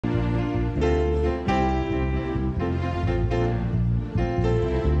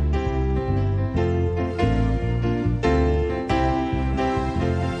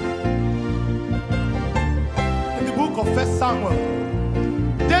Samuel,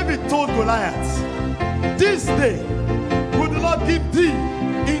 David told Goliath, this day will the Lord give thee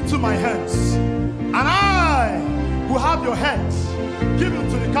into my hands, and I will have your head given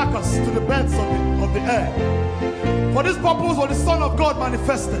to the carcass, to the birds of the air. For this purpose was the Son of God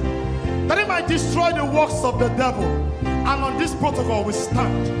manifested, that he might destroy the works of the devil. And on this protocol we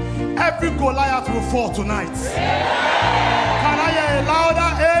stand. Every Goliath will fall tonight. Can I hear a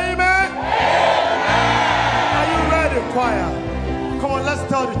louder amen? Are you ready, choir? Come on, let's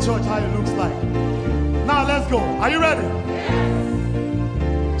tell the church how it looks like. Now let's go. Are you ready?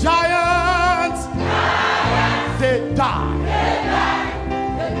 Giants, they die.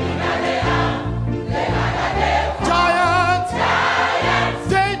 Giants,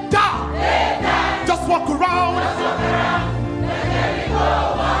 they die. Just walk around.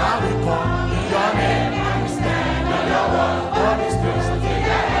 Now we call your name and we stand on your word. What is this?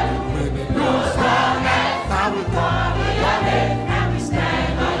 When we lose your name, now we call your name and we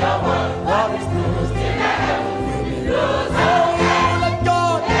stand on your word. What is this? When we lose your name, let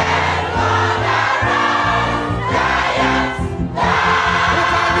God. Giants die. What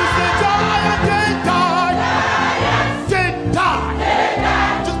time is it? Giants, they die.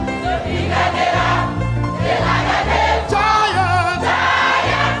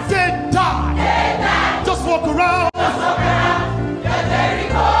 They die. Just walk around.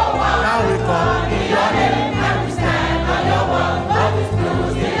 Now we call your name and we stand on your word. What is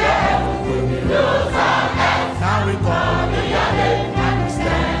news in your head when we lose our heads? Now we call your name and we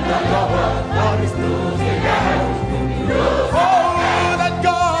stand on your word. What is news in your head when we lose our heads? Oh, let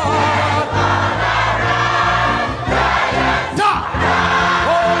God die.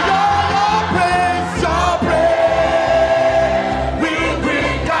 Oh, your praise will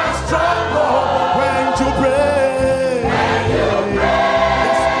bring us stronghold. When you pray,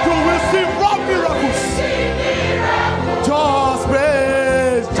 yes, you will see raw miracles. Just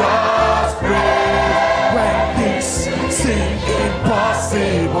praise. When things seem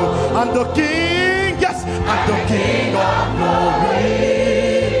impossible, and the King, yes, and the King of glory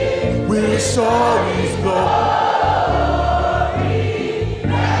will show his glory.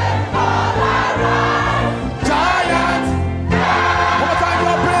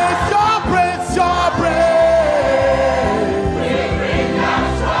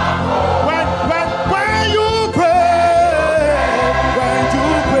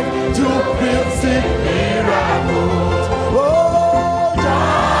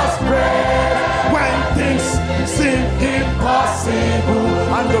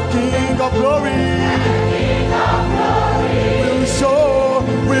 And the King of glory will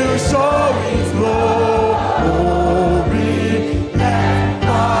show his glory. Let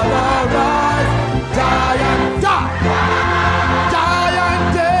God arise. Giant die. Giant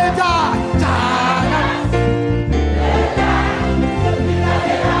they die.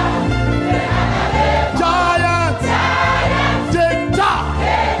 Giant they die.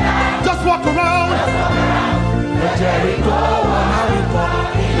 Just walk around. Jericho.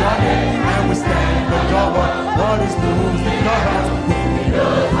 And we stand on your word. What is news in your hands?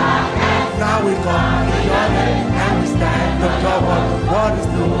 Now we call your name and we stand on your word. What is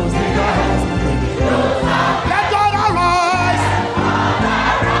news in your hands? Let God arise.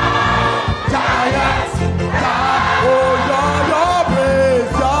 Giants die. Oh, your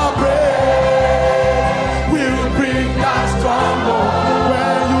praise will bring that stronghold.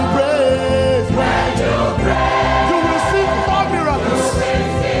 When you praise, you will see more miracles.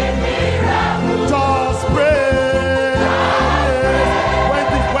 Just praise.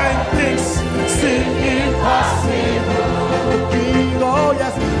 When things seem impossible, the King, oh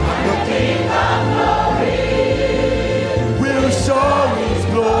yes, the King of glory will show his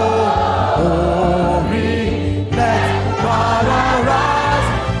glory. Let God arise.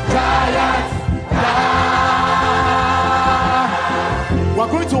 Giants die.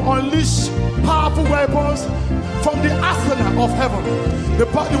 We're going to unleash powerful weapons from the arsenal of heaven. The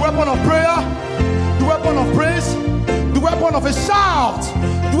weapon of prayer, the weapon of praise, the weapon of a shout,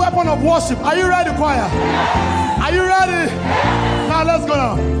 the weapon of worship. Are you ready, choir? Are you ready? Now let's go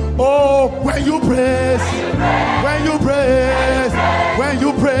now. Oh, when you praise, when you praise, when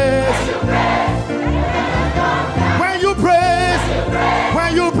you praise, when you praise,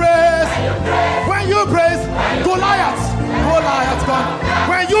 when you praise, when you praise, Goliath gone.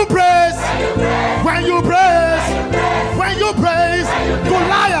 When you praise, when you praise, when you praise,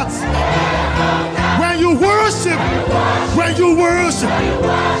 Goliath. When you worship,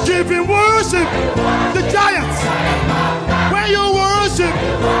 giving worship, the giants. When you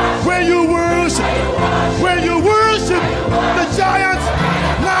worship, the giants.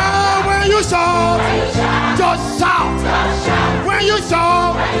 Now when you shout, just shout. When you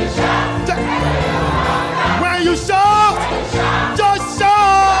shout, when you shout, just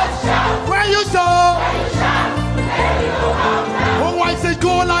shout. When you shout, oh, I say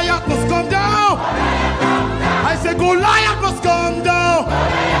Goliath must come down. I say Goliath must come down.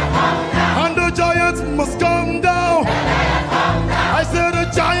 And the giant must come down. I say the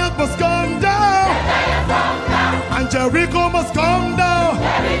giant must come down. And Jericho must come down.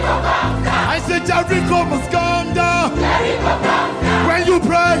 I say Jericho must come down. When you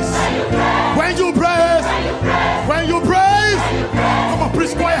praise, when you praise, when you praise, come on,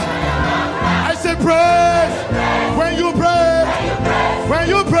 preach choir. I say praise, when you praise, when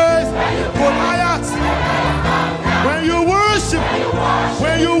you praise, Goliath. When you worship,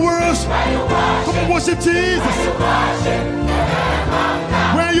 when you worship, come on, worship Jesus.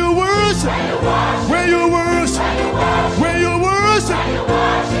 When you worship, when you worship, when you worship,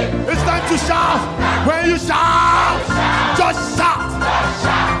 it's time to shout. When you shout, just shout.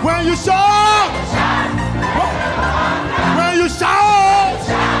 When you shout, when you shout,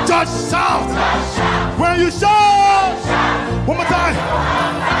 just shout. When you shout, one more time.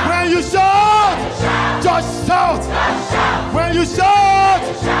 When you shout, just shout. When you shout,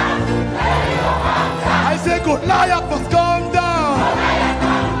 I say Goliath must come down.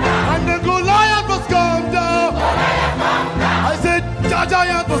 And the Goliath must come down. I say the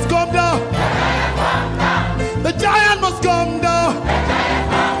giant must come down. The giant must come down.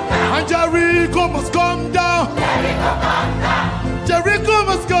 And Jericho must come down. Jericho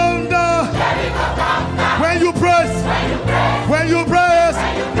must come down. When you praise, when you praise,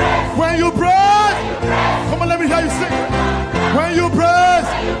 when you praise, come on, let me hear you sing. When you praise,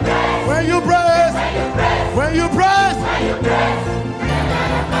 when you praise, when you praise.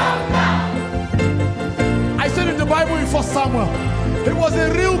 I said in the Bible in 1 Samuel, it was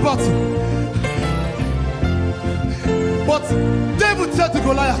a real battle. But David said to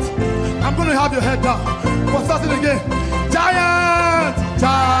Goliath, I'm going to have your head down. But start it again. Giant,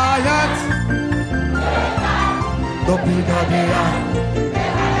 giant. The bigger they are.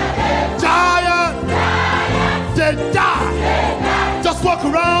 Giant, they die. Just walk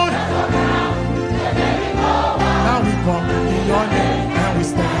around.